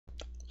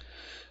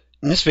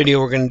In this video,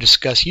 we're going to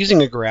discuss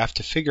using a graph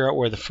to figure out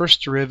where the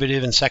first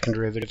derivative and second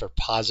derivative are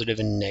positive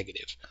and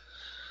negative.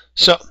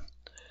 So,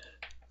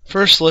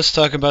 first let's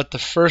talk about the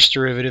first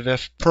derivative,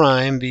 f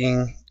prime,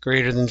 being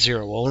greater than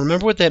 0. Well,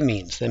 remember what that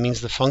means. That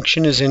means the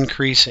function is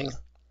increasing.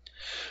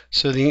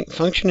 So the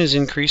function is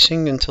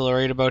increasing until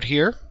right about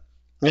here,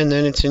 and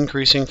then it's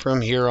increasing from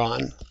here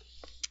on.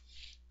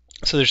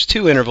 So there's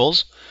two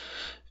intervals.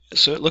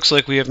 So it looks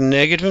like we have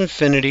negative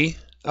infinity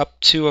up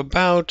to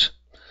about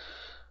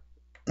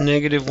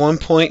negative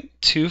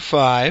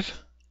 1.25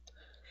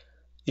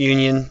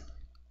 union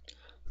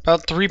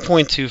about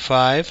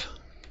 3.25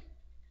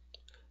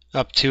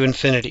 up to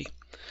infinity.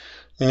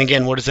 And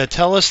again, what does that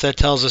tell us? That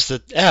tells us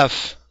that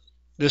f,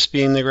 this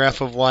being the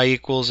graph of y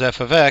equals f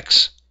of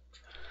x,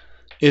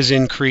 is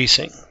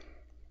increasing.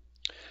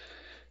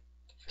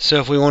 So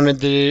if we wanted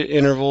the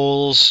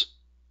intervals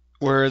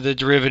where the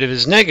derivative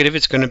is negative,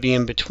 it's going to be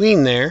in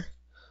between there.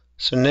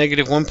 So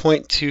negative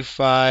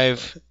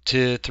 1.25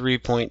 to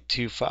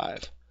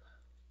 3.25.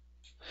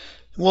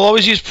 We'll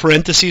always use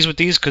parentheses with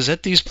these because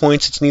at these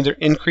points it's neither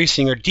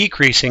increasing or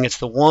decreasing. It's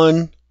the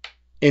one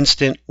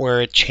instant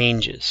where it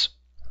changes,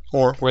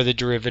 or where the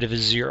derivative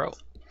is 0.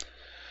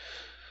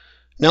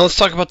 Now let's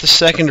talk about the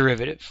second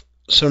derivative.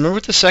 So remember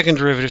what the second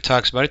derivative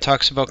talks about. It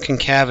talks about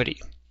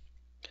concavity.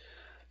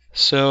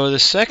 So the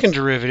second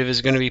derivative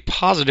is going to be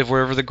positive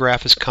wherever the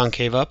graph is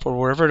concave up or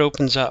wherever it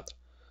opens up.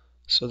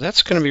 So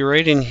that's going to be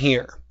right in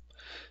here.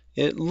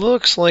 It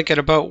looks like at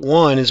about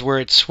 1 is where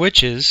it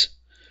switches.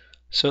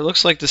 So it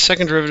looks like the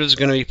second derivative is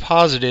going to be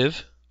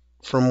positive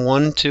from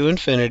 1 to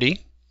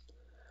infinity.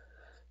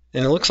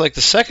 And it looks like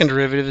the second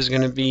derivative is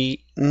going to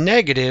be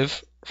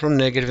negative from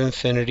negative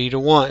infinity to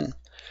 1.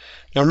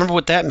 Now remember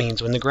what that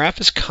means. When the graph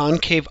is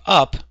concave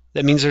up,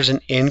 that means there's an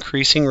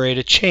increasing rate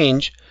of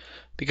change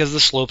because the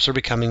slopes are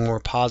becoming more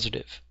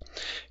positive.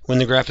 When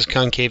the graph is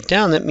concave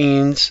down, that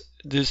means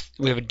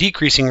we have a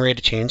decreasing rate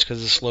of change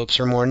because the slopes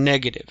are more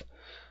negative.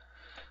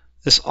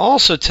 This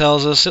also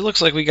tells us it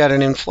looks like we got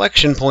an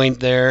inflection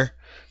point there,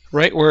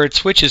 right where it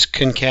switches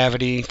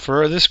concavity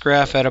for this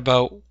graph at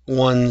about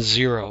 1,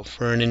 0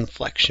 for an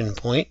inflection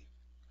point.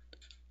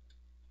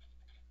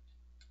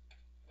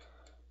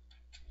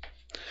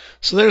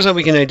 So there's how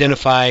we can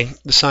identify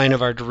the sign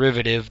of our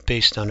derivative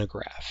based on a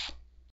graph.